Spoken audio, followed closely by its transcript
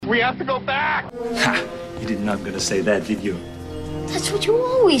We have to go back! Ha! You did not gonna say that, did you? That's what you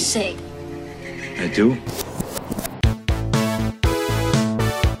always say. I do?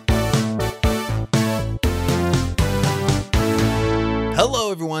 Hello,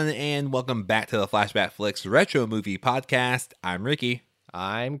 everyone, and welcome back to the Flashback Flicks Retro Movie Podcast. I'm Ricky.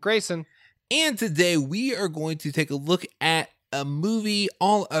 I'm Grayson. And today we are going to take a look at a movie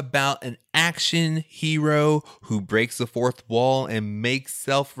all about an action hero who breaks the fourth wall and makes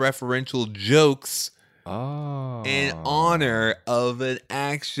self-referential jokes in honor of an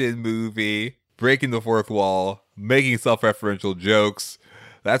action movie. Breaking the fourth wall, making self-referential jokes.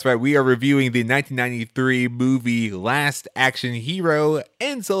 That's right, we are reviewing the 1993 movie Last Action Hero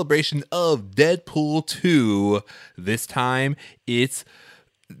in celebration of Deadpool 2. This time, it's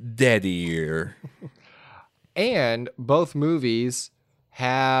Deadier. And both movies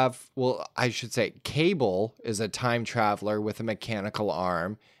have, well, I should say, Cable is a time traveler with a mechanical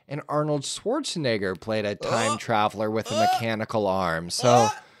arm, and Arnold Schwarzenegger played a time traveler with a mechanical arm. So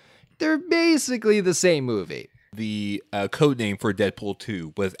they're basically the same movie. The code name for Deadpool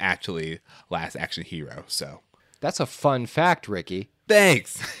 2 was actually Last Action Hero, so. That's a fun fact, Ricky.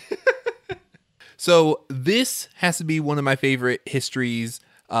 Thanks. So this has to be one of my favorite histories.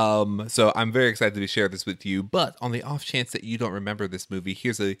 So I'm very excited to share this with you, but on the off chance that you don't remember this movie,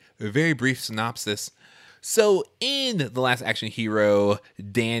 here's a very brief synopsis. So in The Last Action Hero,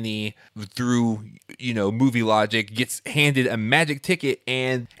 Danny, through, movie logic, gets handed a magic ticket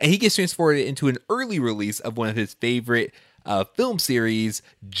and he gets transported into an early release of one of his favorite film series,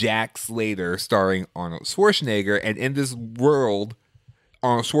 Jack Slater, starring Arnold Schwarzenegger. And in this world,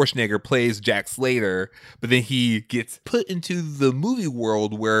 Arnold Schwarzenegger plays Jack Slater, but then he gets put into the movie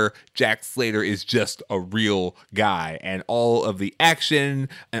world where Jack Slater is just a real guy, and all of the action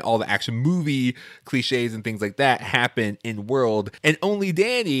and all the action movie cliches and things like that happen in world, and only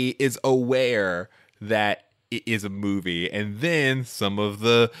Danny is aware that it is a movie. And then some of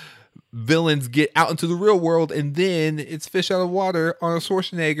the villains get out into the real world, and then it's fish out of water. Arnold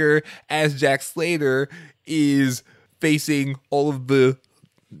Schwarzenegger as Jack Slater is facing all of the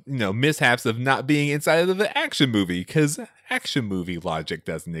mishaps of not being inside of the action movie, because action movie logic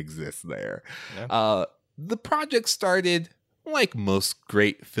doesn't exist there. Yeah. The project started, like most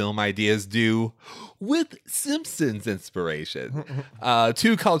great film ideas do, with Simpsons inspiration.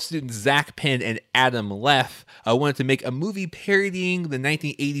 Two college students, Zach Penn and Adam Leff, wanted to make a movie parodying the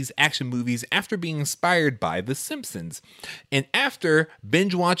 1980s action movies after being inspired by The Simpsons. And after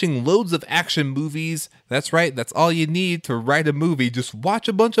binge watching loads of action movies, that's right, that's all you need to write a movie, just watch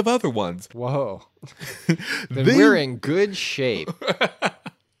a bunch of other ones. Whoa. Then we're in good shape.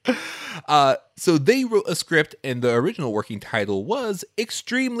 So they wrote a script, and the original working title was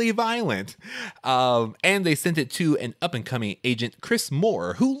Extremely Violent. And they sent it to an up-and-coming agent, Chris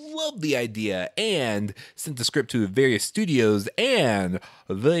Moore, who loved the idea and sent the script to various studios, and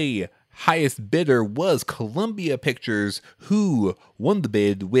the highest bidder was Columbia Pictures, who won the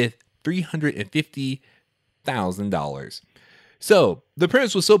bid with $350,000. So, the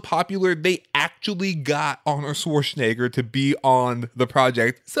premise was so popular, they actually got Arnold Schwarzenegger to be on the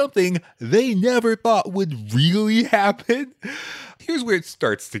project, something they never thought would really happen. Here's where it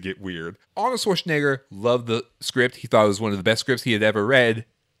starts to get weird. Arnold Schwarzenegger loved the script. He thought it was one of the best scripts he had ever read.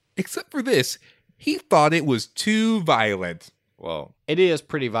 Except for this, he thought it was too violent. Whoa. It is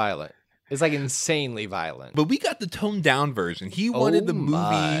pretty violent. It's like insanely violent. But we got the toned down version. He wanted the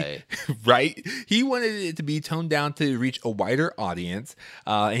movie, right? He wanted it to be toned down to reach a wider audience.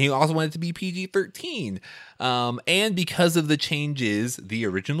 And he also wanted it to be PG-13. And because of the changes, the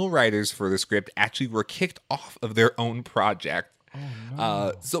original writers for the script actually were kicked off of their own project. Oh,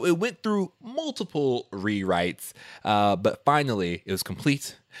 no. So it went through multiple rewrites, but finally it was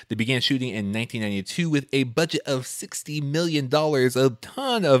complete. They began shooting in 1992 with a budget of $60 million, a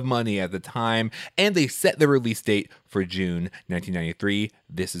ton of money at the time, and they set the release date for June 1993.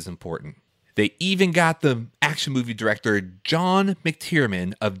 This is important. They even got the action movie director John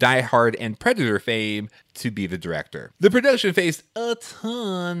McTiernan of Die Hard and Predator fame to be the director. The production faced a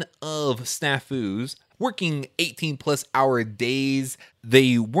ton of snafus, working 18-plus hour days.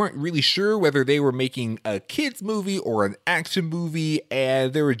 They weren't really sure whether they were making a kids movie or an action movie,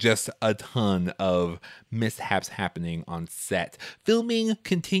 and there were just a ton of mishaps happening on set. Filming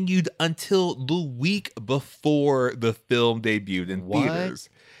continued until the week before the film debuted in theaters.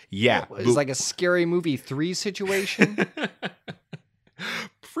 Yeah. It was like a Scary Movie 3 situation?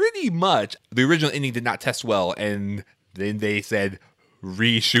 Pretty much. The original ending did not test well, and then they said,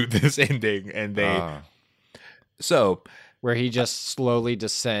 reshoot this ending, and they... So... Where he just slowly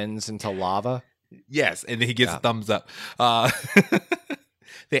descends into lava? Yes, and then he gets a thumbs up.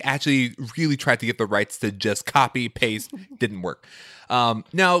 They actually really tried to get the rights to just copy, paste. Didn't work.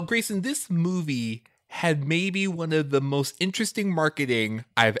 Now, Grayson, this movie had maybe one of the most interesting marketing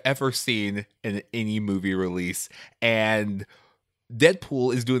I've ever seen in any movie release. And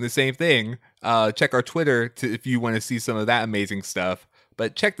Deadpool is doing the same thing. Check our Twitter if you want to see some of that amazing stuff.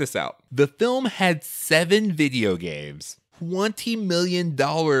 But check this out. The film had 7 video games, $20 million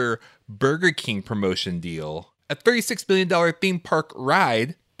Burger King promotion deal, a $36 million theme park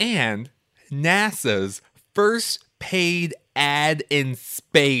ride, and NASA's first paid ad in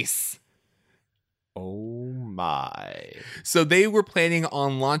space. Oh my. So they were planning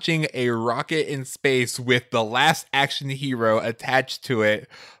on launching a rocket in space with the Last Action Hero attached to it.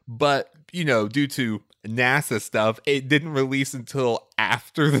 But, due to NASA stuff, it didn't release until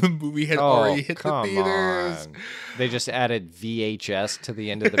after the movie had already hit the theaters. On. They just added VHS to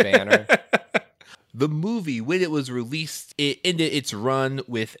the end of the banner. The movie, when it was released, it ended its run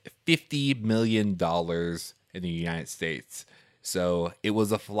with $50 million in the United States. So it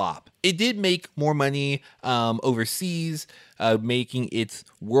was a flop. It did make more money overseas, making its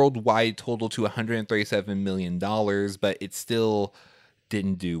worldwide total to $137 million, but it still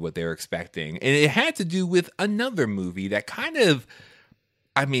didn't do what they were expecting. And it had to do with another movie that kind of,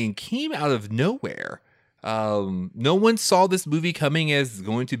 came out of nowhere. No one saw this movie coming as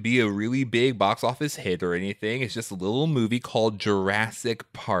going to be a really big box office hit or anything. It's just a little movie called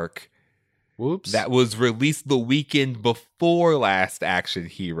Jurassic Park. Whoops. That was released the weekend before Last Action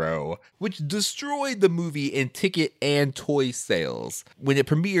Hero, which destroyed the movie in ticket and toy sales. When it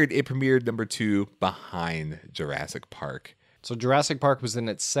premiered number 2 behind Jurassic Park. So Jurassic Park was in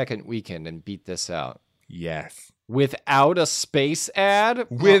its second weekend and beat this out. Yes. Without a space ad?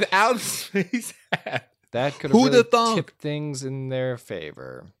 Without a space ad. That could have Who'da really thunk? tipped things in their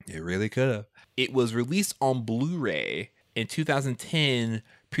favor. It really could have. It was released on Blu-ray in 2010,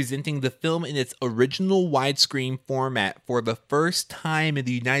 presenting the film in its original widescreen format for the first time in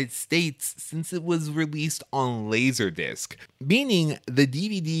the United States since it was released on Laserdisc. Meaning the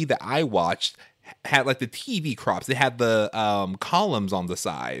DVD that I watched had like the TV crops. They had the columns on the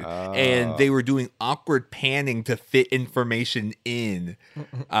side, and they were doing awkward panning to fit information in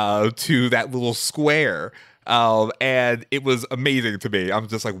to that little square. And it was amazing to me. I'm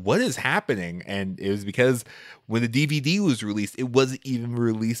just like, what is happening? And it was because when the DVD was released, it wasn't even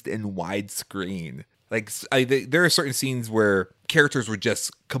released in widescreen. Like, there are certain scenes where characters were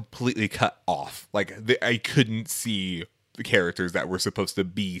just completely cut off. Like, I couldn't see the characters that were supposed to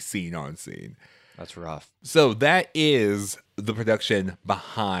be seen on scene. That's rough. So that is the production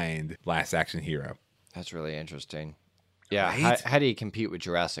behind Last Action Hero. That's really interesting. Yeah, Right? how do you compete with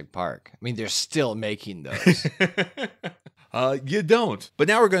Jurassic Park? I mean, they're still making those. You don't. But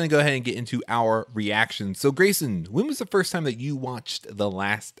now we're going to go ahead and get into our reaction. So Grayson, when was the first time that you watched The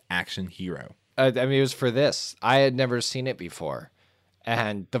Last Action Hero? It was for this. I had never seen it before.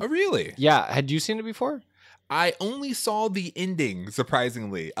 And Oh, really? yeah, had you seen it before? I only saw the ending,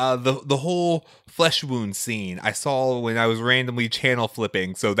 surprisingly. The whole flesh wound scene I saw when I was randomly channel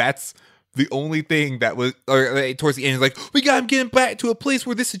flipping. So that's the only thing that was, or towards the end, it's like, we got him getting back to a place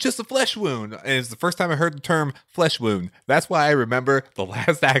where this is just a flesh wound. And it's the first time I heard the term flesh wound. That's why I remember The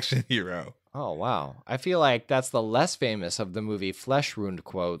Last Action Hero. Oh, wow. I feel like that's the less famous of the movie flesh wound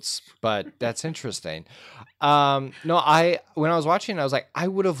quotes, but that's interesting. No, when I was watching it, I was like, I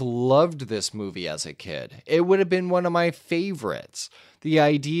would have loved this movie as a kid. It would have been one of my favorites. The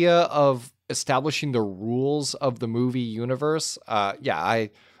idea of establishing the rules of the movie universe,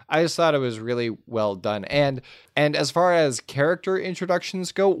 I just thought it was really well done. And as far as character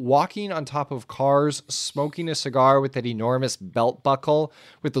introductions go, walking on top of cars, smoking a cigar with that enormous belt buckle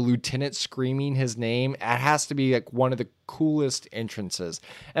with the lieutenant screaming his name, it has to be like one of the coolest entrances.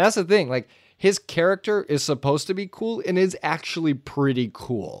 And that's the thing, like his character is supposed to be cool and is actually pretty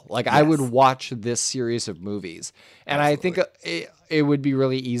cool. Like I would watch this series of movies. And Absolutely. I think it would be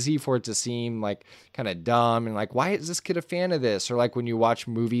really easy for it to seem like kind of dumb and like, why is this kid a fan of this? Or like when you watch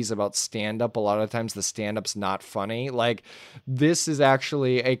movies about stand-up, a lot of times the stand-up's not funny. Like this is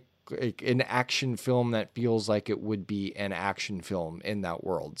actually an action film that feels like it would be an action film in that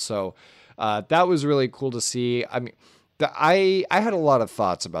world. So that was really cool to see. I mean, I had a lot of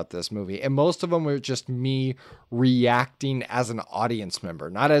thoughts about this movie, and most of them were just me reacting as an audience member,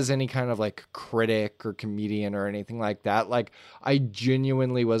 not as any kind of like critic or comedian or anything like that. Like I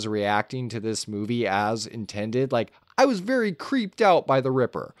genuinely was reacting to this movie as intended. Like I was very creeped out by the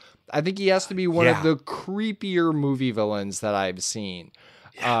Ripper. I think he has to be one of the creepier movie villains that I've seen.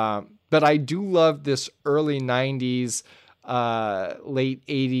 Yeah. But I do love this early 90s, late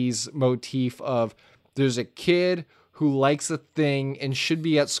 80s motif of there's a kid who likes a thing and should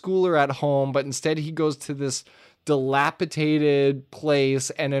be at school or at home, but instead he goes to this dilapidated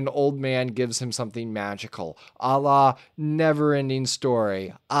place and an old man gives him something magical, a la Never-Ending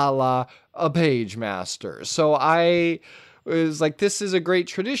Story, a la A Page Master. So I was like, this is a great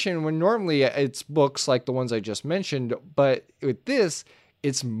tradition when normally it's books like the ones I just mentioned, but with this,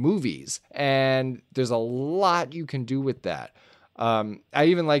 it's movies, and there's a lot you can do with that. I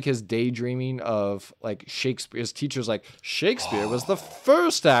even like his daydreaming of like Shakespeare. His teacher's like, Shakespeare was the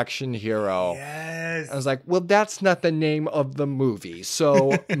first action hero. Yes. I was like, well, that's not the name of the movie,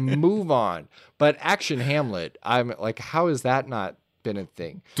 so move on. But Action Hamlet, I'm like, how has that not been a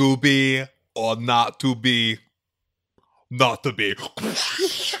thing? To be or not to be, not to be.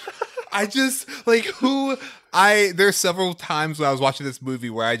 I just like there's several times when I was watching this movie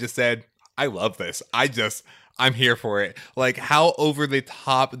where I just said, I love this. I'm here for it. Like how over the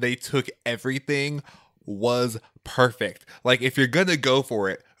top they took everything was perfect. Like if you're gonna go for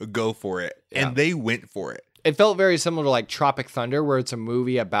it, go for it. Yeah. And they went for it. It felt very similar to like Tropic Thunder, where it's a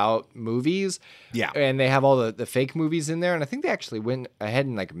movie about movies. Yeah. And they have all the fake movies in there. And I think they actually went ahead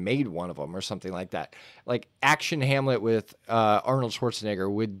and like made one of them or something like that. Like Action Hamlet with Arnold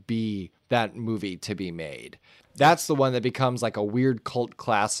Schwarzenegger would be that movie to be made. That's the one that becomes like a weird cult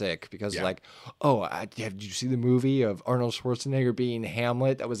classic because like, oh, did you see the movie of Arnold Schwarzenegger being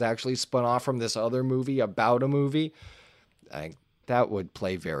Hamlet that was actually spun off from this other movie about a movie? I think that would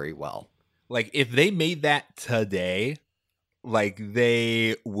play very well. Like if they made that today, like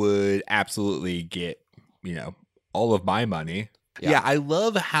they would absolutely get, all of my money. Yeah, I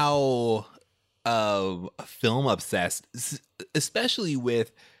love how film obsessed, especially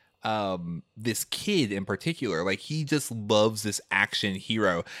with this kid in particular. Like he just loves this action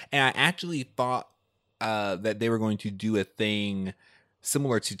hero. And I actually thought that they were going to do a thing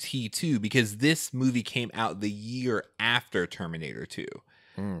similar to T2 because this movie came out the year after Terminator 2.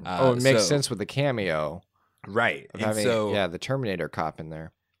 It makes sense with the cameo. Right. And having, the Terminator cop in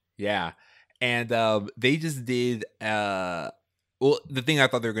there. Yeah. And they just did the thing I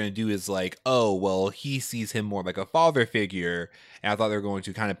thought they were going to do is like, oh, well, he sees him more like a father figure. And I thought they were going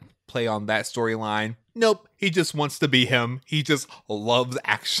to kind of play on that storyline. Nope. He just wants to be him. He just loves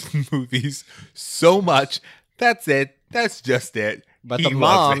action movies so much. That's it. That's just it. But the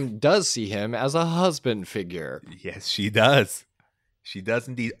mom does see him as a husband figure. Yes, she does. She does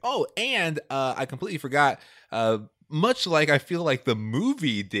indeed. Oh, and I completely forgot, much like I feel like the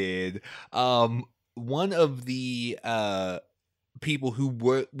movie did, one of the people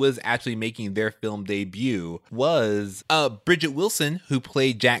who was actually making their film debut was Bridget Wilson, who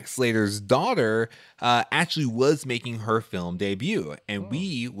played Jack Slater's daughter, actually was making her film debut. And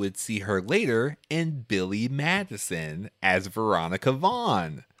we would see her later in Billy Madison as Veronica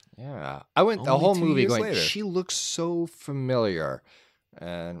Vaughn. Yeah, I went the whole movie going, later. She looks so familiar.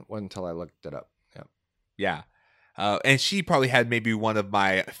 And wasn't until I looked it up. Yeah. And she probably had maybe one of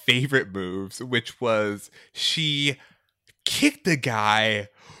my favorite moves, which was she kicked the guy.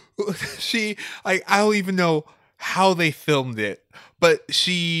 I don't even know how they filmed it, but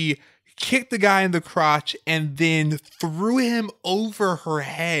she kicked the guy in the crotch and then threw him over her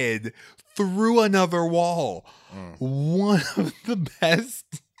head through another wall. One of the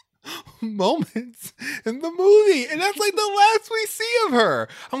best moments in the movie, and that's like the last we see of her.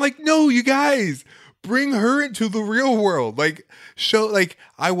 I'm like, no, you guys, bring her into the real world. Like,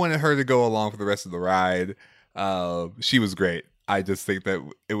 I wanted her to go along for the rest of the ride. She was great. I just think that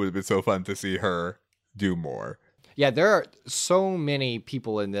it would have been so fun to see her do more. Yeah, there are so many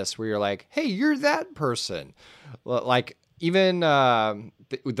people in this where you're like, hey, you're that person. Like even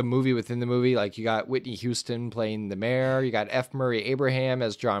the movie within the movie, like you got Whitney Houston playing the mayor, you got F. Murray Abraham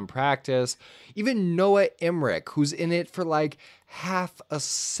as John Practice, even Noah Emmerich, who's in it for like half a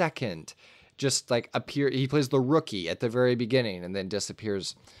second, just like he plays the rookie at the very beginning and then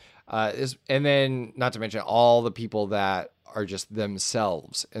disappears. And then not to mention all the people that are just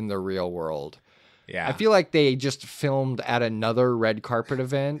themselves in the real world. Yeah. I feel like they just filmed at another red carpet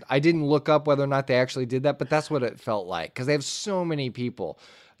event. I didn't look up whether or not they actually did that, but that's what it felt like because they have so many people.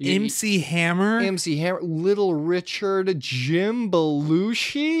 MC Hammer, Little Richard, Jim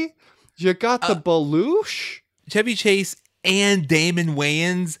Belushi. You got the Belushi, Chevy Chase, and Damon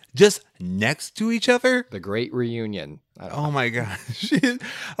Wayans just next to each other. The great reunion. Oh my gosh.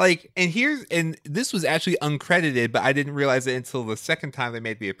 And this was actually uncredited, but I didn't realize it until the second time they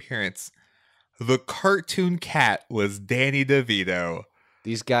made the appearance. The cartoon cat was Danny DeVito.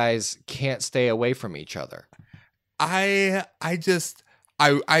 These guys can't stay away from each other. I just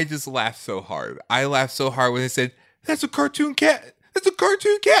laughed so hard. I laughed so hard when they said, "That's a cartoon cat. That's a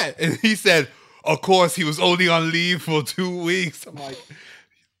cartoon cat." And he said, of course he was only on leave for 2 weeks. I'm like,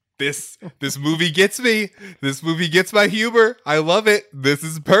 this movie gets me. This movie gets my humor. I love it. This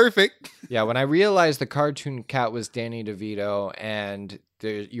is perfect. Yeah, when I realized the cartoon cat was Danny DeVito, and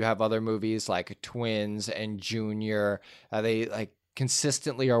you have other movies like Twins and Junior, they like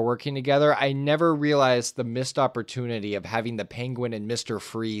consistently are working together. I never realized the missed opportunity of having the Penguin and Mr.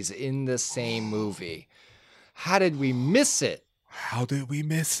 Freeze in the same movie. How did we miss it? How did we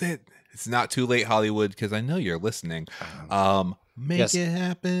miss it? It's not too late, Hollywood, because I know you're listening. Make Yes. it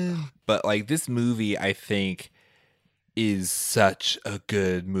happen. But like this movie, I think, is such a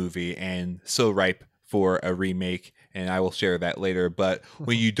good movie and so ripe for a remake. And I will share that later. But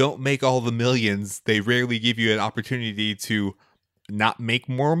when you don't make all the millions, they rarely give you an opportunity to not make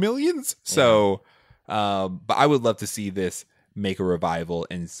more millions. So, but I would love to see this make a revival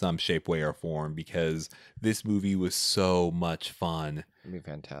in some shape, way, or form, because this movie was so much fun. It'd be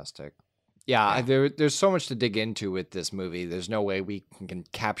fantastic. Yeah, there's so much to dig into with this movie. There's no way we can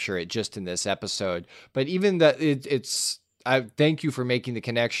capture it just in this episode. But even that, I thank you for making the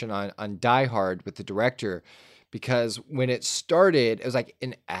connection on Die Hard with the director, because when it started, it was like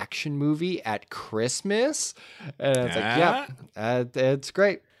an action movie at Christmas, and it's like, yeah, it's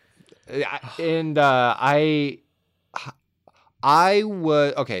great. And I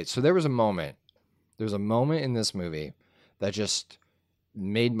was okay. So there was a moment in this movie that just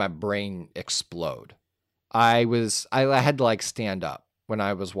made my brain explode. I had to like stand up when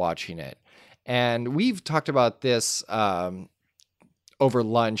I was watching it. And we've talked about this over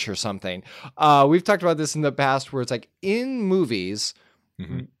lunch or something. We've talked about this in the past where it's like in movies,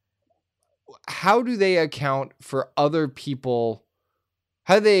 how do they account for other people?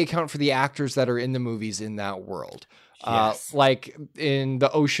 How do they account for the actors that are in the movies in that world? Yes. Like in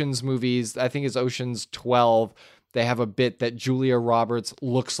the Ocean's movies, I think it's Ocean's 12, they have a bit that Julia Roberts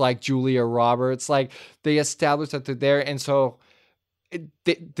looks like Julia Roberts. Like they establish that they're there. And so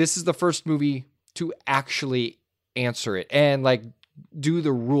this is the first movie to actually answer it and like do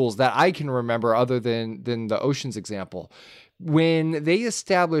the rules that I can remember other than the Ocean's example. When they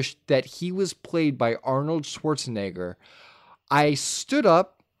established that he was played by Arnold Schwarzenegger, I stood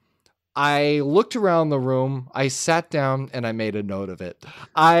up, I looked around the room, I sat down, and I made a note of it.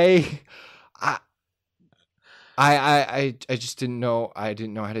 I just didn't know. I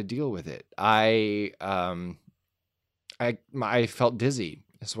didn't know how to deal with it. I felt dizzy.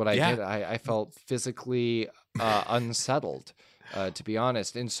 Is what I did. I felt physically unsettled, to be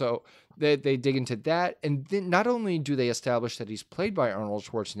honest. And so they dig into that, and then not only do they establish that he's played by Arnold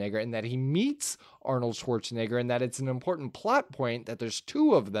Schwarzenegger and that he meets Arnold Schwarzenegger and that it's an important plot point that there's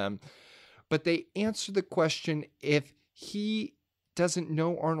two of them, but they answer the question if he doesn't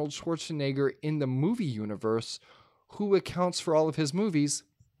know Arnold Schwarzenegger in the movie universe, who accounts for all of his movies?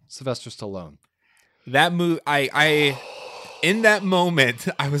 Sylvester Stallone. That movie, I in that moment,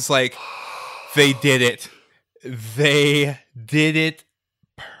 I was like, they did it. They did it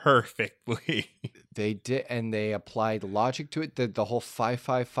perfectly. They did, and they applied logic to it. The whole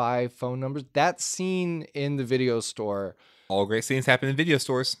 555 phone numbers. That scene in the video store. All great scenes happen in video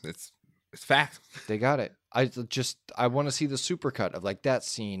stores. It's fact. They got it. I want to see the supercut of like that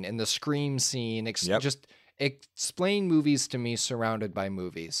scene and the Scream scene. Just explain movies to me surrounded by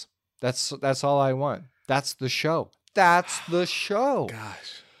movies. That's all I want. That's the show. That's the show.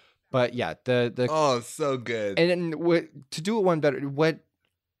 Gosh. But yeah, the oh, so good. And to do it one better,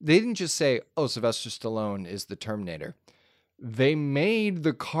 they didn't just say, "Oh, Sylvester Stallone is the Terminator." They made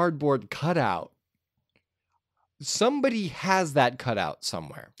the cardboard cutout. Somebody has that cutout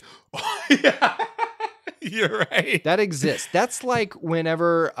somewhere. Yeah. You're right. That exists. That's like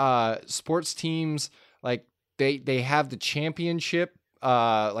whenever sports teams like they have the championship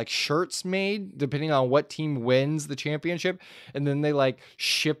like shirts made depending on what team wins the championship, and then they like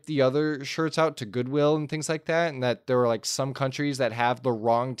ship the other shirts out to Goodwill and things like that, and that there are like some countries that have the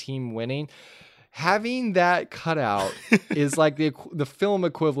wrong team winning. Having that cutout is like the film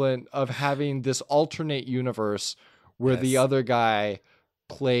equivalent of having this alternate universe where the other guy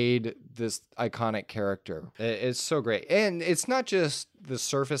played this iconic character. It's so great. And it's not just the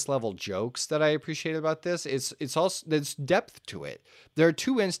surface level jokes that I appreciate about this. It's also there's depth to it. There are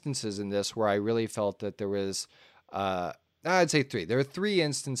two instances in this where I really felt that there was I'd say three. There are three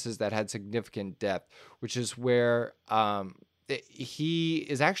instances that had significant depth, which is where he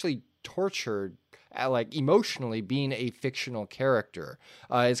is actually tortured like emotionally being a fictional character.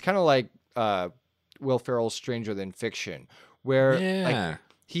 It's kind of like Will Ferrell's Stranger Than Fiction, where like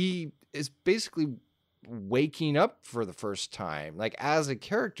he is basically waking up for the first time. Like as a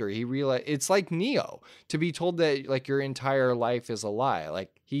character, he realized it's like Neo to be told that like your entire life is a lie.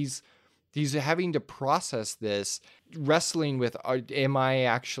 Like he's he's having to process this, wrestling with, am I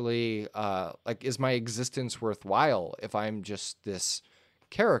actually, like, is my existence worthwhile if I'm just this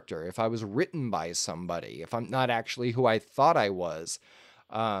character, if I was written by somebody, if I'm not actually who I thought I was.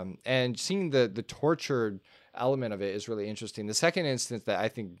 And seeing the tortured element of it is really interesting. The second instance that I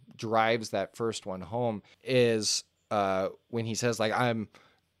think drives that first one home is when he says, like, I'm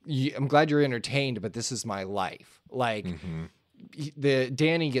glad you're entertained, but this is my life. Like,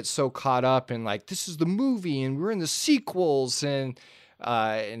 Danny gets so caught up in, like, this is the movie and we're in the sequels, and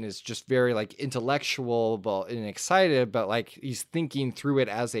is just very, like, intellectual and excited, but, like, he's thinking through it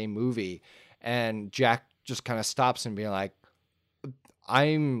as a movie. And Jack just kind of stops and being like,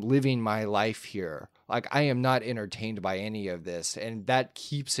 I'm living my life here. Like, I am not entertained by any of this. And that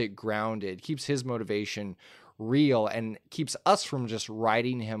keeps it grounded, keeps his motivation real, and keeps us from just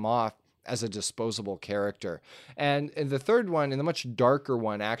writing him off as a disposable character. And the third one, and the much darker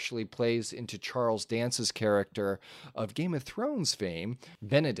one, actually plays into Charles Dance's character of Game of Thrones fame,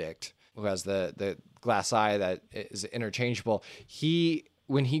 Benedict, who has the glass eye that is interchangeable.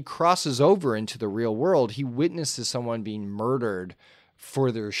 When he crosses over into the real world, he witnesses someone being murdered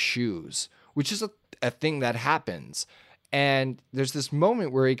for their shoes, which is a thing that happens. And there's this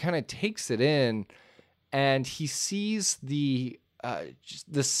moment where he kind of takes it in, and he sees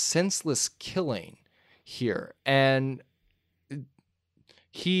just the senseless killing here. And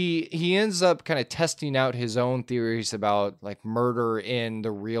he ends up kind of testing out his own theories about, like, murder in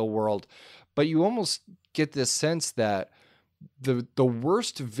the real world. But you almost get this sense that the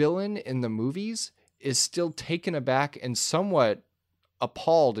worst villain in the movies is still taken aback and somewhat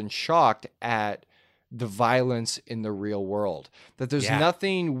appalled and shocked at the violence in the real world. That there's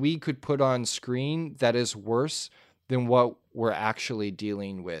nothing we could put on screen that is worse than what we're actually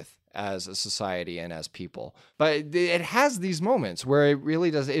dealing with as a society and as people. But it has these moments where it really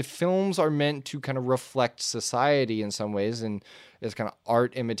does. If films are meant to kind of reflect society in some ways, and it's kind of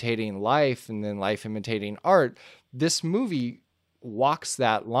art imitating life and then life imitating art, this movie walks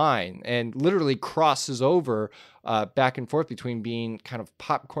that line and literally crosses over back and forth between being kind of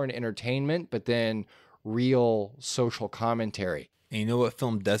popcorn entertainment, but then real social commentary. And you know what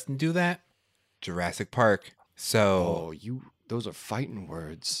film doesn't do that? Jurassic Park. So, those are fighting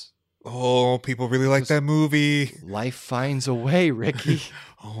words. oh, people really like that movie. Life finds a way, Ricky.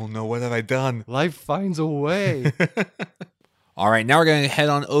 Oh no, what have I done? Life finds a way. All right, now we're going to head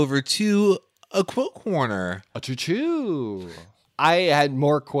on over to a quote corner. A choo-choo. I had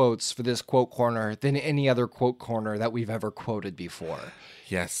more quotes for this quote corner than any other quote corner that we've ever quoted before.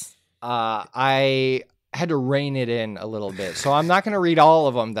 Yes. I had to rein it in a little bit. So I'm not going to read all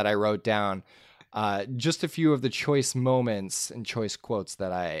of them that I wrote down. Just a few of the choice moments and choice quotes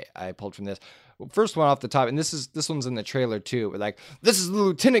that I pulled from this. First one off the top, and this one's in the trailer too. But, like, this is the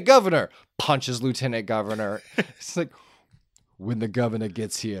Lieutenant Governor. Punches Lieutenant Governor. It's like, when the governor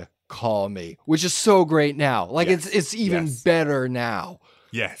gets here, call me. Which is so great now. Like, yes. it's even better now.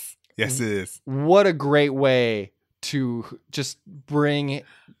 Yes. Yes, it is. What a great way to just bring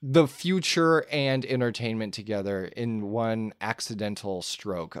the future and entertainment together in one accidental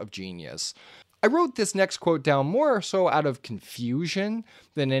stroke of genius. I wrote this next quote down more so out of confusion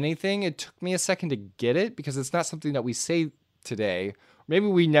than anything. It took me a second to get it because it's not something that we say today. Maybe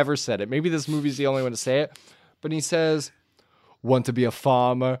we never said it. Maybe this movie's the only one to say it. But he says, want to be a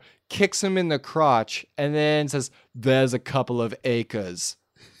farmer, kicks him in the crotch, and then says, there's a couple of acres.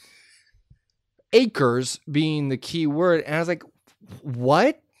 Acres being the key word. And I was like,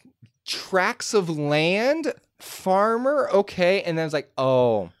 what? Tracts of land? Farmer? Okay. And then I was like,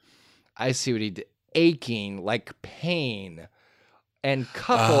 oh, I see what he did. Aching, like pain. And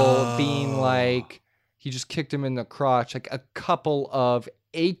couple being like, he just kicked him in the crotch, like a couple of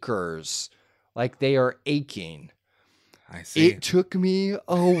acres. Like they are aching. I see. It took me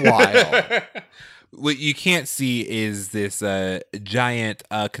a while. What you can't see is this giant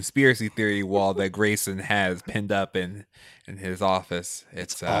conspiracy theory wall that Grayson has pinned up in his office.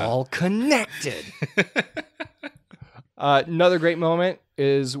 It's all connected. Another great moment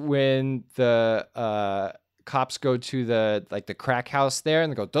is when the cops go to the crack house there,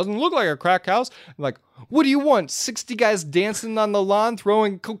 and they go, doesn't look like a crack house. I'm like, what do you want? 60 guys dancing on the lawn,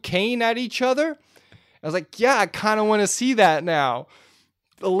 throwing cocaine at each other? I was like, yeah, I kind of want to see that now.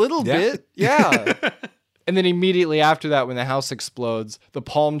 A little bit, yeah. And then immediately after that, when the house explodes, the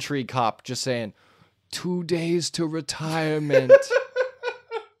palm tree cop just saying, 2 days to retirement.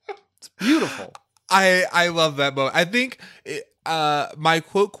 It's beautiful. I love that moment. I think my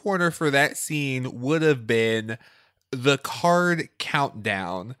quote corner for that scene would have been the card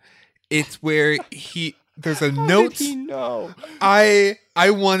countdown. It's where There's a How note. did he know? I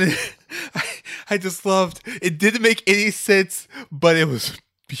wanted. I just loved. It didn't make any sense, but it was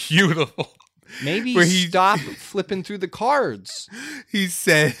beautiful. Maybe Where he- stop flipping through the cards. He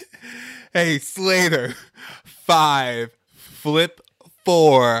said, "Hey Slater, 5, flip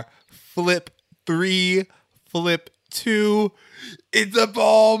 4, flip 3, flip 2. It's a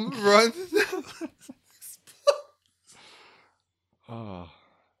bomb. Run." Oh,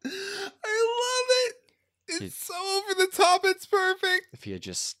 I love it. It's so over the top. It's perfect. if he had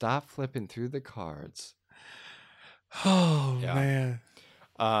just stopped flipping through the cards. Oh Yeah.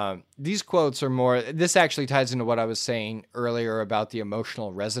 man. These quotes are more. This actually ties into what I was saying earlier about the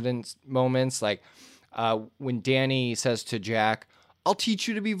emotional resonance moments. Like when Danny says to Jack, "I'll teach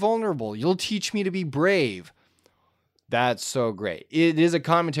you to be vulnerable. You'll teach me to be brave." That's so great. It is a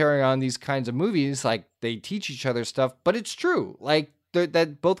commentary on these kinds of movies. Like they teach each other stuff, but it's true. Like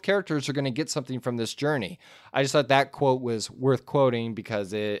that both characters are going to get something from this journey. I just thought that quote was worth quoting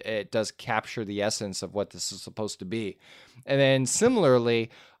because it does capture the essence of what this is supposed to be. And then similarly,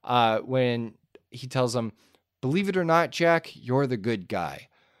 when he tells him, "Believe it or not, Jack, you're the good guy."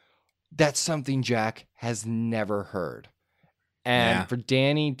 That's something Jack has never heard. And Yeah. for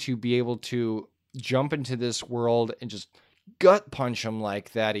Danny to be able to jump into this world and just gut punch him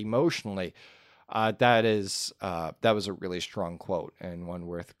like that emotionally, that was a really strong quote and one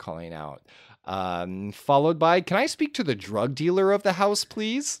worth calling out. Followed by, "Can I speak to the drug dealer of the house,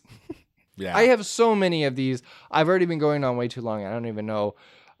 please?" Yeah. I have so many of these. I've already been going on way too long. I don't even know.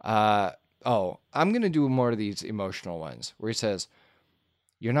 I'm going to do more of these emotional ones where he says,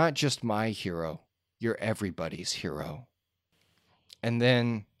 "You're not just my hero. You're everybody's hero." And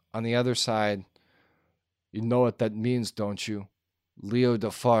then on the other side, "You know what that means, don't you? Leo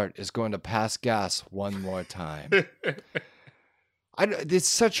DeFart is going to pass gas one more time." It's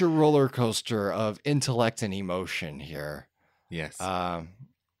such a roller coaster of intellect and emotion here. Yes.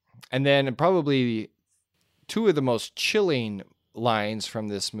 And then probably two of the most chilling lines from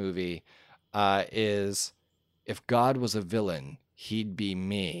this movie is, "If God was a villain, he'd be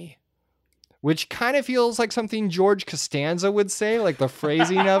me." Which kind of feels like something George Costanza would say, like the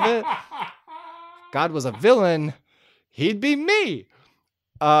phrasing of it. God was a villain, he'd be me.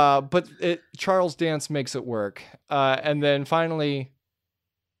 But Charles Dance makes it work. And then finally,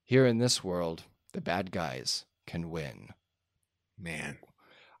 "Here in this world, the bad guys can win." Man.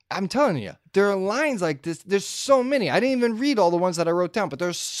 I'm telling you, there are lines like this. There's so many. I didn't even read all the ones that I wrote down, but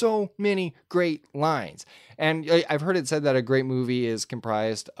there's so many great lines. And I've heard it said that a great movie is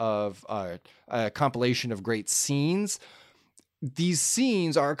comprised of a compilation of great scenes. These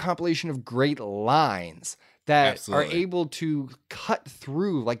scenes are a compilation of great lines that Absolutely. are able to cut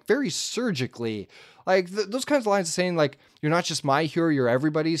through like very surgically. Like those kinds of lines saying like, "You're not just my hero, you're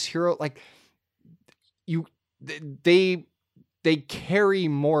everybody's hero." Like they carry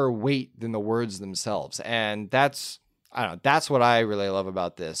more weight than the words themselves. And that's what I really love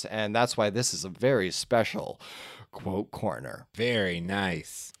about this. And that's why this is a very special quote corner. Very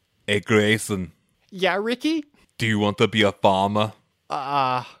nice. Hey Grayson, Yeah, Ricky? do you want to be a farmer?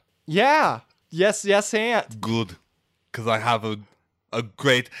 Yeah. Yes, Aunt. Good. Because I have a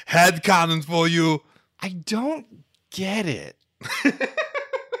great headcanon for you. I don't get it.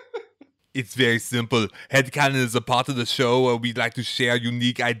 It's very simple. Headcanon is a part of the show where we like to share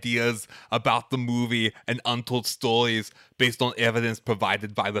unique ideas about the movie and untold stories based on evidence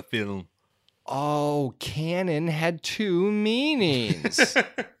provided by the film. Oh, canon had two meanings.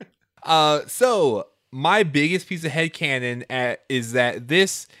 So my biggest piece of headcanon is that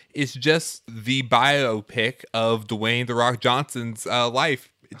this is just the biopic of Dwayne "The Rock" Johnson's life.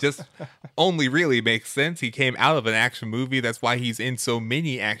 It just only really makes sense. He came out of an action movie. That's why he's in so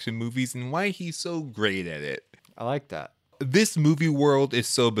many action movies and why he's so great at it. I like that. This movie world is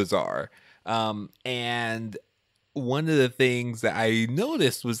so bizarre. And one of the things that I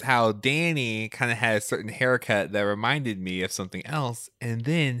noticed was how Danny kind of had a certain haircut that reminded me of something else. And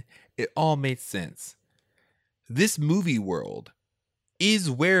then it all made sense. This movie world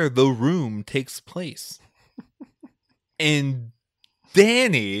is where The Room takes place. And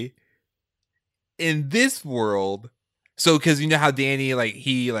Danny in this world, so because you know how Danny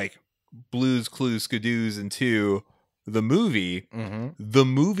he Blues Clues Skadoos into the movie, the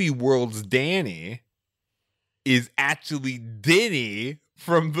movie world's Danny is actually Denny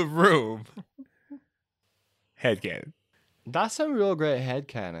from The Room. Headcanon. That's a real great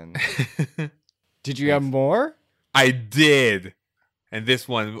headcanon. Did you have more? I did. And this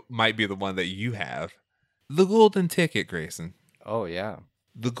one might be the one that you have. The golden ticket, Grayson. Oh, yeah.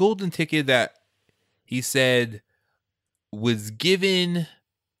 The golden ticket that he said was given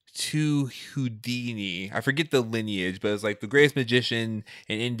to Houdini. I forget the lineage, but it's like the greatest magician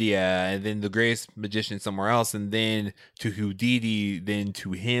in India, and then the greatest magician somewhere else, and then to Houdini, then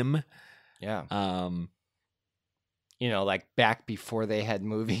to him. Yeah. Um, Like back before they had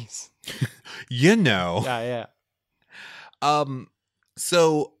movies. Yeah. Yeah.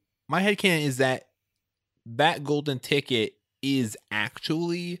 So my headcanon is that golden ticket is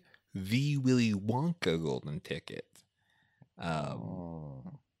actually the Willy Wonka golden ticket.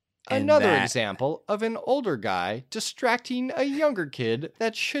 And Another that- example of an older guy distracting a younger kid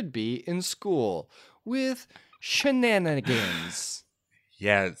that should be in school with shenanigans.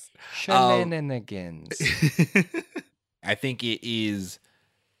 Yes. Shenanigans. I think it is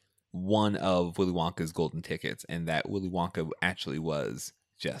one of Willy Wonka's golden tickets, and that Willy Wonka actually was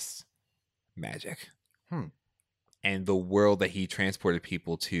just magic. And the world that he transported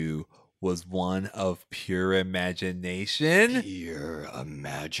people to was one of pure imagination. Pure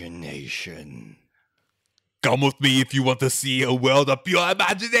imagination. Come with me if you want to see a world of pure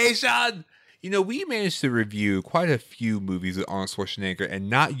imagination. We managed to review quite a few movies with Arnold Schwarzenegger and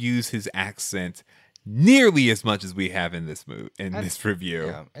not use his accent nearly as much as we have in this this review.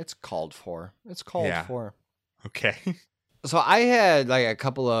 Yeah, it's called for. For. Okay. So I had like a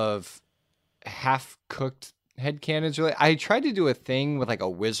couple of half-cooked headcanons. Really, I tried to do a thing with like a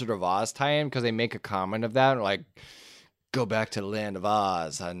Wizard of Oz tie-in because they make a comment of that, like go back to the land of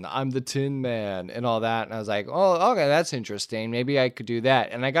Oz and I'm the Tin Man and all that. And I was like, oh, okay, that's interesting. Maybe I could do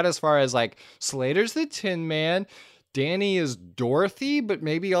that. And I got as far as like Slater's the Tin Man. Danny is Dorothy, but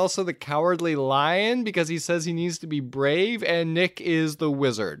maybe also the Cowardly Lion because he says he needs to be brave. And Nick is the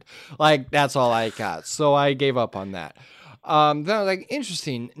Wizard. Like, that's all I got. So I gave up on that. Then I was like,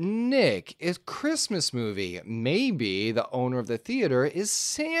 interesting. Nick is Christmas movie. Maybe the owner of the theater is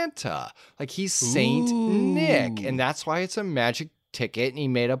Santa. Like he's Saint Nick. And that's why it's a magic ticket. And he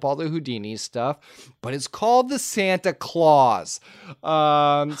made up all the Houdini stuff. But it's called the Santa Claus.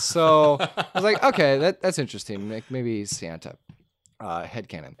 So I was like, okay, that's interesting. Maybe he's Santa.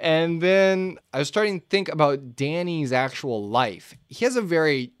 Headcanon. And then I was starting to think about Danny's actual life. He has a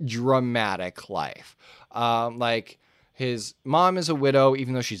very dramatic life. His mom is a widow,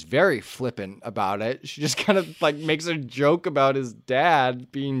 even though she's very flippant about it. She just kind of like makes a joke about his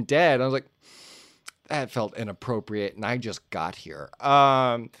dad being dead. I was like, that felt inappropriate, and I just got here.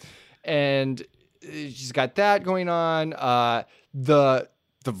 And she's got that going on. The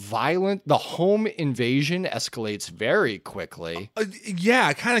home invasion escalates very quickly.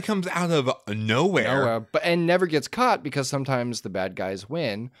 Yeah, it kind of comes out of nowhere. And never gets caught because sometimes the bad guys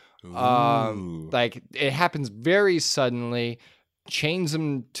win. Like it happens very suddenly, chains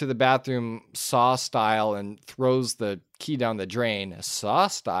him to the bathroom Saw style and throws the key down the drain Saw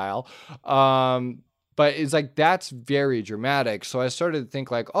style. But it's like, that's very dramatic. So I started to think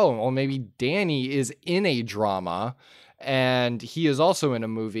like, oh, well, maybe Danny is in a drama and he is also in a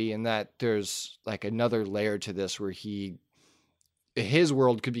movie, and that there's like another layer to this where his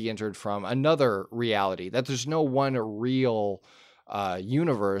world could be entered from another reality, that there's no one real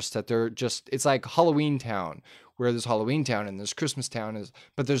universe, that it's like Halloween Town, where there's Halloween Town and there's Christmas Town,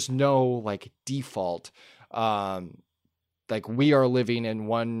 but there's no like default. Like we are living in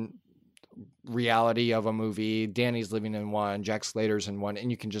one reality of a movie, Danny's living in one, Jack Slater's in one, and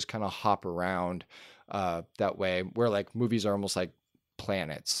you can just kind of hop around that way, where like movies are almost like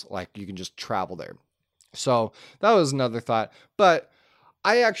planets, like you can just travel there. So that was another thought. But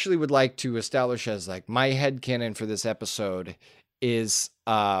I actually would like to establish as like my headcanon for this episode is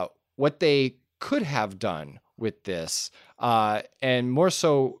what they could have done with this, and more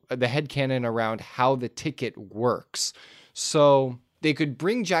so the headcanon around how the ticket works. So they could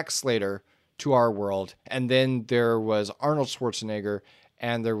bring Jack Slater to our world, and then there was Arnold Schwarzenegger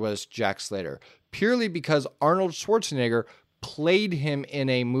and there was Jack Slater, purely because Arnold Schwarzenegger played him in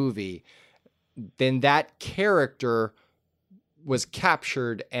a movie. Then that character was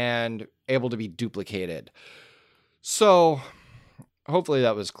captured and able to be duplicated. So hopefully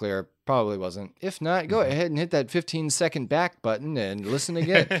that was clear. Probably wasn't. If not, go ahead and hit that 15-second back button and listen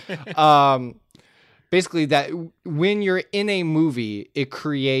again. Basically, that when you're in a movie, it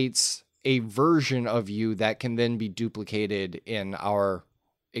creates a version of you that can then be duplicated in our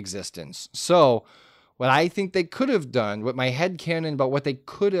existence. So what I think they could have done, what my headcanon about what they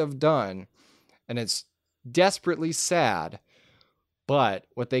could have done, and it's desperately sad, but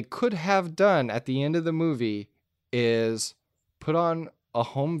what they could have done at the end of the movie is put on a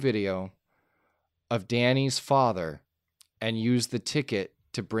home video of Danny's father and use the ticket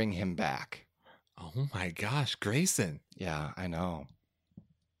to bring him back. Oh my gosh, Grayson. Yeah, I know.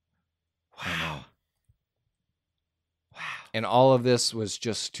 Wow. Wow. And all of this was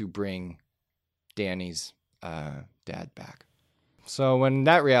just to bring Danny's dad back. So when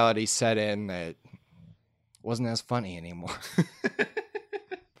that reality set in, it wasn't as funny anymore.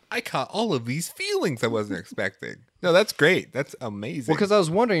 I caught all of these feelings I wasn't expecting. No, that's great. That's amazing. Well, because I was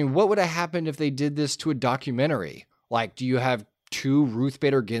wondering what would have happened if they did this to a documentary. Like, do you have 2 Ruth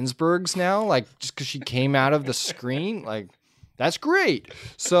Bader Ginsburgs now? Like, just because she came out of the screen? Like, that's great.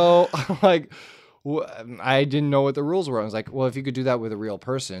 So, like, I didn't know what the rules were. I was like, well, if you could do that with a real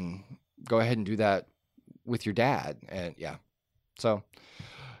person, go ahead and do that with your dad. And yeah. So,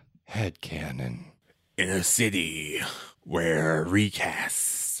 headcanon. In a city where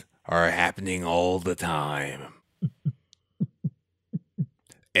recasts are happening all the time.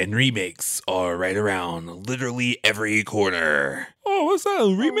 And remakes are right around literally every corner. Oh, what's that?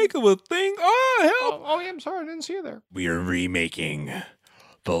 A remake of a thing? Oh, help! Oh, yeah, I'm sorry. I didn't see you there. We are remaking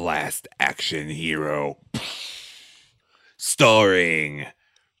The Last Action Hero. Starring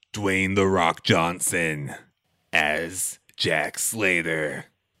Dwayne The Rock Johnson as Jack Slater.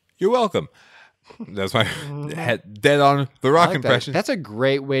 You're welcome. That's my dead on The Rock I like impression. that. That's a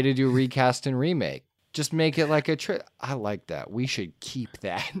great way to do recast and remake. Just make it like a I like that. We should keep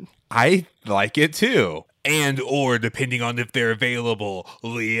that. I like it too. And or depending on if they're available,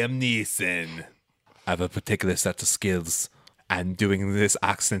 Liam Neeson. I have a particular set of skills, and doing this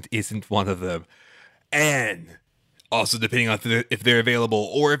accent isn't one of them. And also depending on if they're available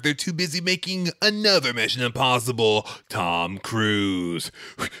or if they're too busy making another Mission Impossible, Tom Cruise.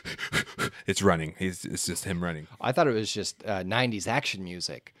 It's running. It's just him running. I thought it was just 90s action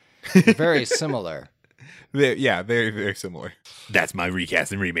music. Very similar. Yeah, very, very similar. That's my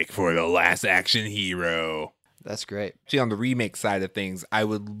recast and remake for The Last Action Hero. That's great. Actually, on the remake side of things, I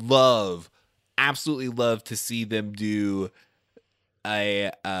would absolutely love to see them do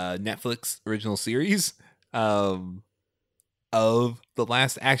a Netflix original series of The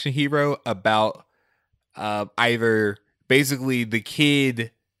Last Action Hero about either basically the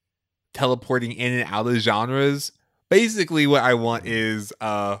kid teleporting in and out of genres. Basically, what I want is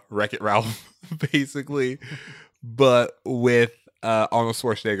Wreck-It Ralph, basically, but with Arnold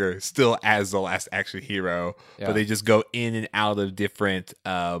Schwarzenegger still as the Last Action Hero, Yeah. but they just go in and out of different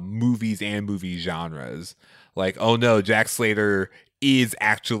movies and movie genres. Like, oh no, Jack Slater is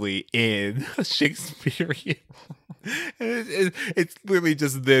actually in Shakespearean. It's literally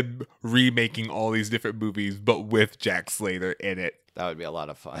just them remaking all these different movies, but with Jack Slater in it. That would be a lot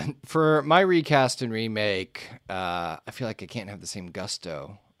of fun. For my recast and remake, I feel like I can't have the same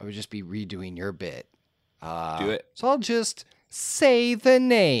gusto. I would just be redoing your bit. Do it. So I'll just say the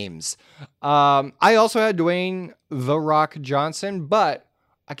names. I also had Dwayne The Rock Johnson, but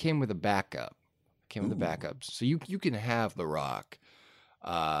I came with a backup. So you can have The Rock.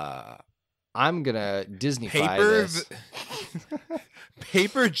 I'm gonna Disneyfy this.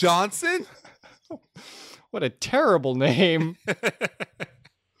 Paper Johnson? What a terrible name.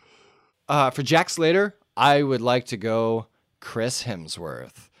 For Jack Slater, I would like to go Chris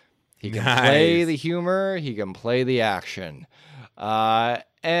Hemsworth. He can play the humor, he can play the action.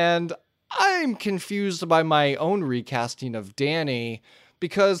 And I'm confused by my own recasting of Danny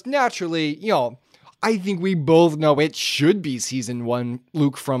because naturally, I think we both know it should be season 1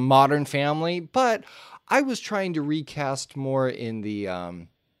 Luke from Modern Family, but I was trying to recast more in the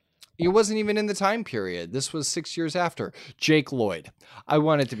it wasn't even in the time period. This was 6 years after. Jake Lloyd. I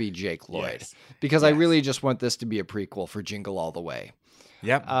want it to be Jake Lloyd because I really just want this to be a prequel for Jingle All the Way.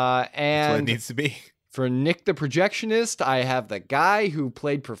 Yep. And that's what it needs to be. For Nick the Projectionist, I have the guy who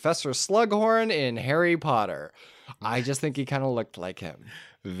played Professor Slughorn in Harry Potter. I just think he kind of looked like him.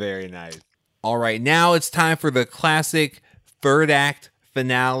 Very nice. All right, now it's time for the classic third act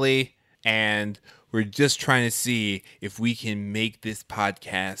finale, and we're just trying to see if we can make this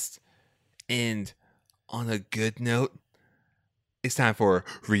podcast end on a good note. It's time for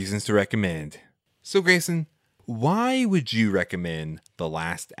Reasons to Recommend. So, Grayson, why would you recommend The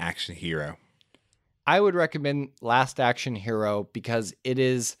Last Action Hero? I would recommend Last Action Hero because it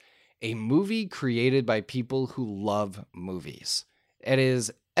is a movie created by people who love movies. It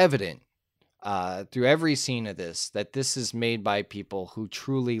is evident through every scene of this that this is made by people who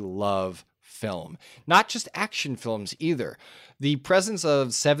truly love film, not just action films either. The presence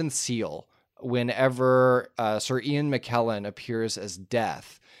of Seventh Seal, whenever Sir Ian McKellen appears as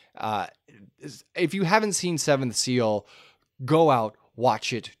Death. If you haven't seen Seventh Seal, go out,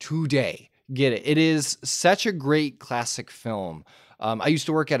 watch it today. Get it. It is such a great classic film. I used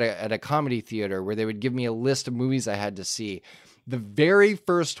to work at a comedy theater where they would give me a list of movies I had to see. The very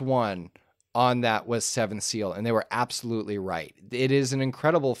first one on that was Seventh Seal, and they were absolutely right. It is an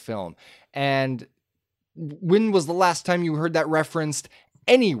incredible film. And when was the last time you heard that referenced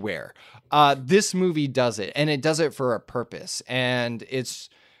anywhere? This movie does it, and it does it for a purpose. And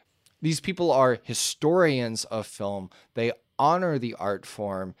these people are historians of film. They honor the art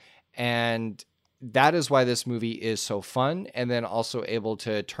form, and that is why this movie is so fun, and then also able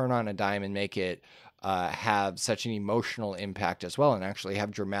to turn on a dime and make it have such an emotional impact as well, and actually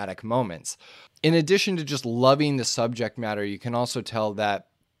have dramatic moments. In addition to just loving the subject matter, you can also tell that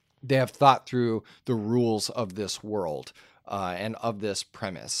they have thought through the rules of this world and of this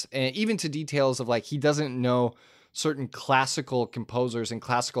premise, and even to details of like, he doesn't know certain classical composers and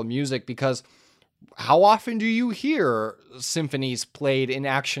classical music, because how often do you hear symphonies played in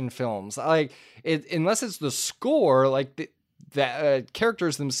action films? Like, unless it's the score, like the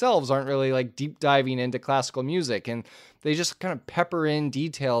characters themselves aren't really like deep diving into classical music, and they just kind of pepper in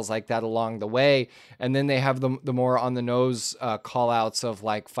details like that along the way. And then they have the more on the nose call outs of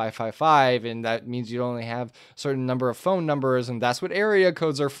like 555, and that means you only have a certain number of phone numbers, and that's what area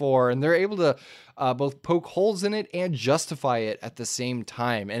codes are for. And they're able to both poke holes in it and justify it at the same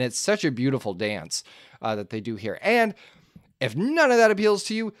time. And it's such a beautiful dance that they do here. And if none of that appeals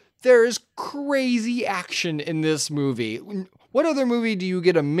to you, there is crazy action in this movie. What other movie do you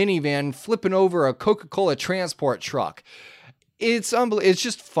get a minivan flipping over a Coca-Cola transport truck? It's unbelievable. It's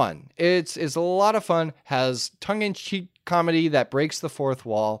just fun. It's a lot of fun. Has tongue-in-cheek comedy that breaks the fourth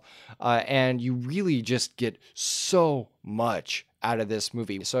wall, and you really just get so much out of this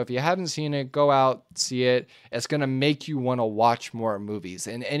movie. So if you haven't seen it, go out, see it. It's going to make you want to watch more movies.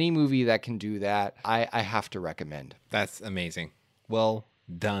 And any movie that can do that, I have to recommend. That's amazing. Well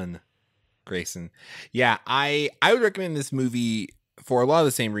done, Grayson. Yeah, I would recommend this movie for a lot of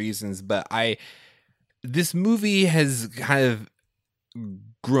the same reasons, but this movie has kind of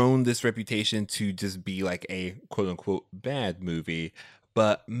grown this reputation to just be like a quote unquote bad movie.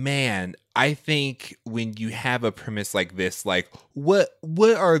 But man, I think when you have a premise like this, like what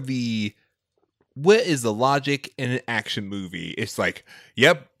is the logic in an action movie? It's like,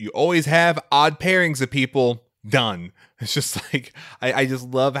 yep, you always have odd pairings of people. Done. It's just like, I just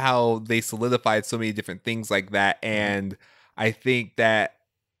love how they solidified so many different things like that. And I think that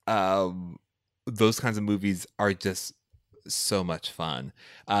those kinds of movies are just so much fun.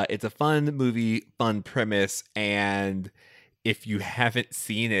 It's a fun movie, fun premise, and if you haven't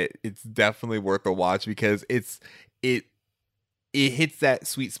seen it, it's definitely worth a watch, because it hits that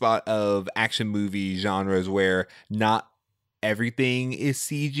sweet spot of action movie genres where not everything is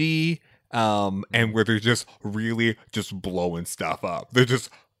CG, and where they're just really just blowing stuff up. They're just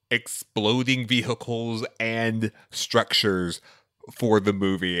exploding vehicles and structures for the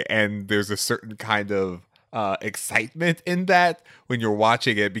movie, and there's a certain kind of excitement in that when you're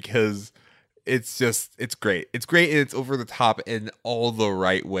watching it, because it's great. It's great, and it's over the top in all the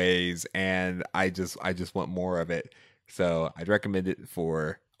right ways, and I just want more of it. So I'd recommend it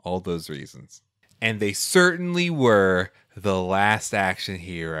for all those reasons. And they certainly were The Last Action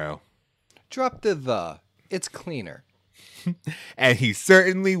Hero. Drop the. It's cleaner. And he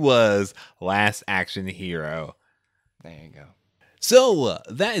certainly was Last Action Hero. There you go. So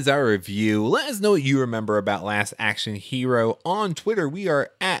that is our review. Let us know what you remember about Last Action Hero on Twitter. We are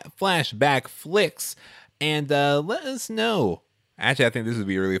at FlashbackFlix, and let us know. Actually, I think this would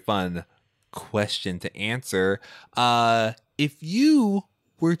be a really fun question to answer. If you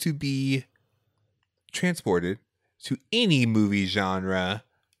were to be transported to any movie genre,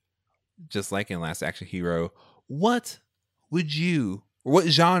 just like in Last Action Hero, what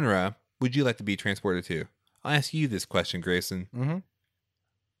genre would you like to be transported to? I'll ask you this question, Grayson. Mm-hmm.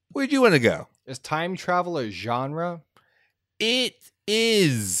 Where'd you want to go? Is time travel a genre? It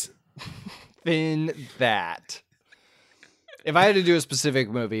is. Then that. If I had to do a specific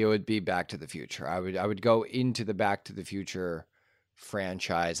movie, it would be Back to the Future. I would go into the Back to the Future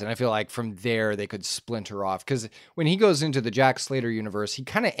franchise, and I feel like from there they could splinter off, because when he goes into the Jack Slater universe, he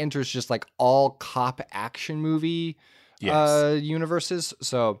kind of enters just like all cop action movie universes.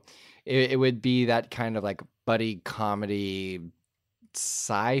 So it would be that kind of like buddy comedy,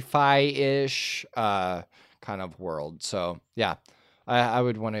 sci-fi-ish kind of world. So yeah, I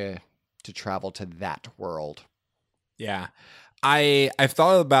would want to travel to that world. Yeah. I've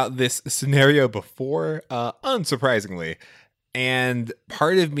thought about this scenario before, unsurprisingly. And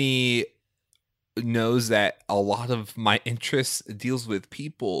part of me knows that a lot of my interest deals with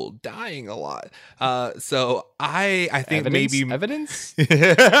people dying a lot. So I think evidence.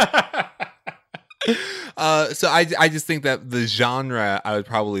 So I just think that the genre I would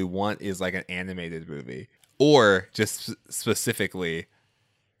probably want is like an animated movie, or just specifically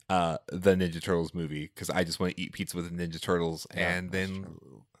the Ninja Turtles movie, because I just want to eat pizza with the Ninja Turtles, and then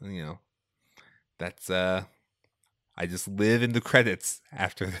true. That's I just live in the credits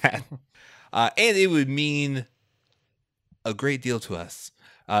after that. And it would mean a great deal to us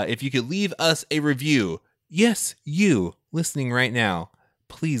if you could leave us a review. Yes, you listening right now,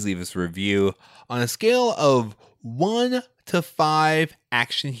 please leave us a review on a scale of 1 to 5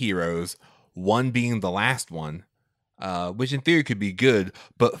 action heroes, 1 being the last one, which in theory could be good,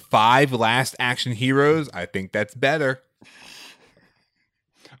 but 5 last action heroes, I think that's better.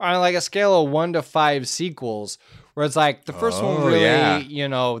 On like a scale of 1 to 5 sequels, where it's like the first one really, you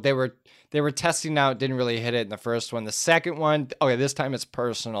know, they were testing out, didn't really hit it in the first one. The second one, okay, this time it's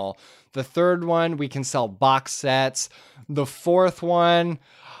personal. The third one, we can sell box sets. The fourth one,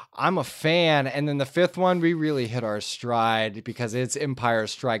 I'm a fan. And then the fifth one, we really hit our stride because it's Empire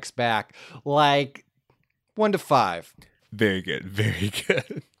Strikes Back. Like 1 to 5. Very good. Very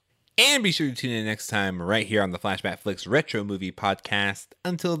good. And be sure to tune in next time right here on the Flashback Flicks Retro Movie Podcast.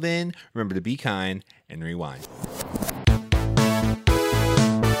 Until then, remember to be kind and rewind.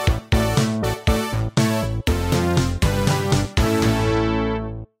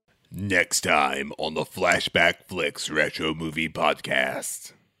 Next time on the Flashback Flicks Retro Movie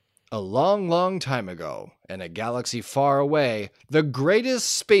Podcast. A long, long time ago, in a galaxy far away, the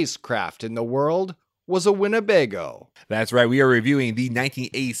greatest spacecraft in the world was a Winnebago. That's right, we are reviewing the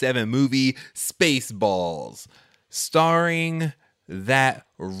 1987 movie Spaceballs, starring that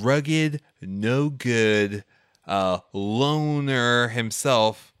rugged, no good loner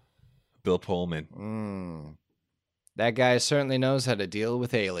himself, Bill Pullman. That guy certainly knows how to deal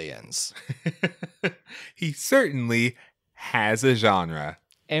with aliens. He certainly has a genre.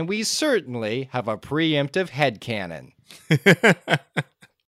 And we certainly have a preemptive headcanon.